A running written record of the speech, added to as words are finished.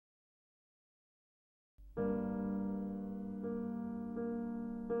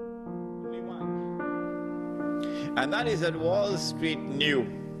And that is that Wall Street knew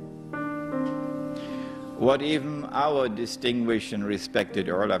what even our distinguished and respected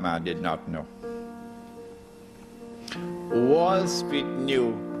ulama did not know. Wall Street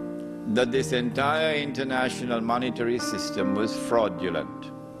knew that this entire international monetary system was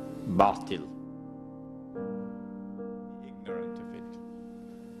fraudulent, batil, ignorant of it.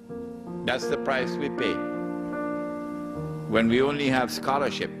 That's the price we pay when we only have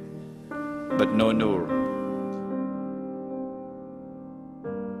scholarship but no nur.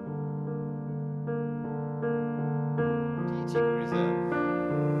 Teaching reserve.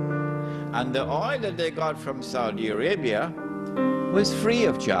 And the oil that they got from Saudi Arabia was free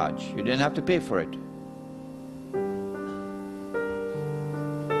of charge. You didn't have to pay for it.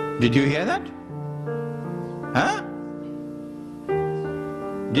 Did you hear that? Huh?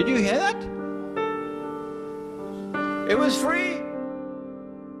 Did you hear that? It was free.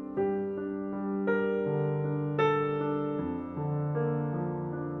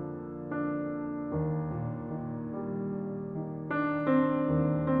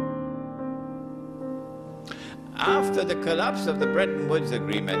 After the collapse of the Bretton Woods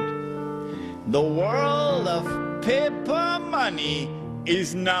Agreement, the world of paper money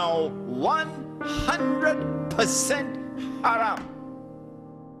is now 100% haram.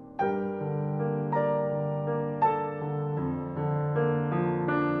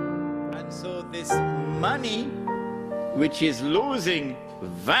 And so this money, which is losing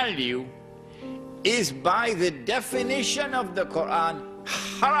value, is by the definition of the Quran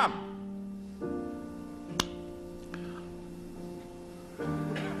haram.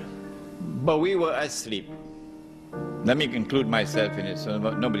 But we were asleep. Let me include myself in it so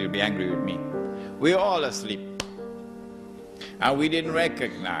nobody will be angry with me. We were all asleep. And we didn't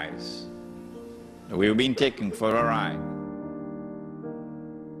recognize that we were being taken for a ride.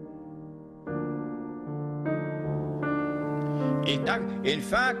 In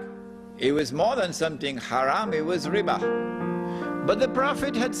fact, it was more than something haram, it was riba. But the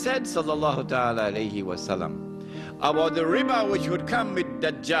Prophet had said, sallallahu ta'ala alayhi wa sallam, about the riba which would come with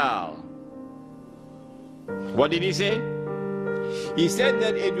Dajjal. What did he say? He said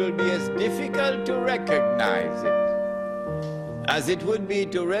that it will be as difficult to recognize it as it would be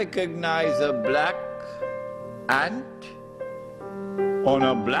to recognize a black ant on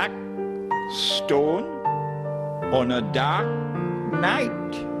a black stone on a dark night.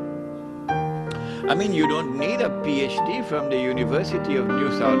 I mean, you don't need a PhD from the University of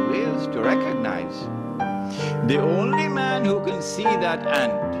New South Wales to recognize. The only man who can see that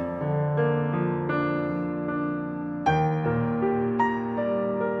ant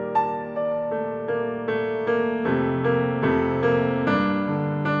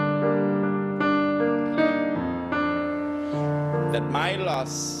that my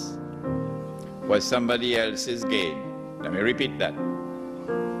loss was somebody else's gain. Let me repeat that.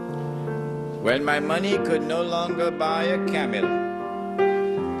 When my money could no longer buy a camel,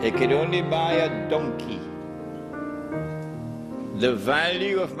 it could only buy a donkey. The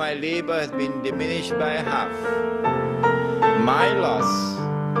value of my labor has been diminished by half. My loss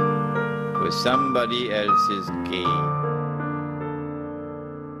was somebody else's gain.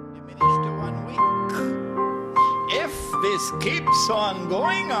 Diminished to 1 week. If this keeps on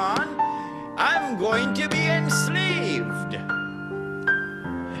going on, I'm going to be enslaved.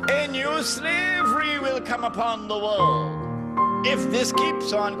 A new slavery will come upon the world if this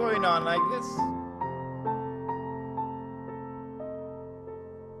keeps on going on like this.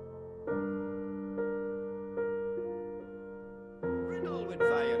 Riddled with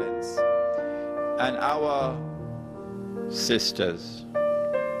violence. And our sisters,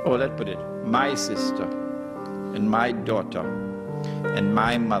 or let's put it, my sister and my daughter and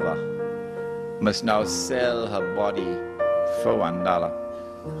my mother must now sell her body for $1.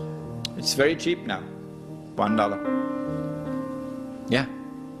 It's very cheap now, $1. Yeah,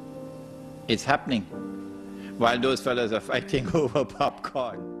 it's happening while those fellas are fighting over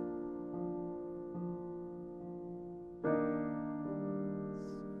popcorn.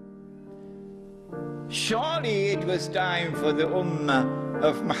 Surely it was time for the Ummah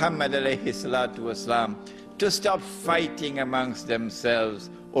of Muhammad alayhi salatu wasalam to stop fighting amongst themselves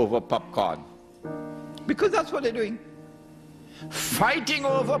over popcorn. Because that's what they're doing. Fighting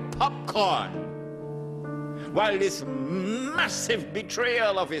over popcorn. While this massive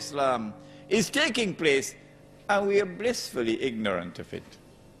betrayal of Islam is taking place, and we are blissfully ignorant of it.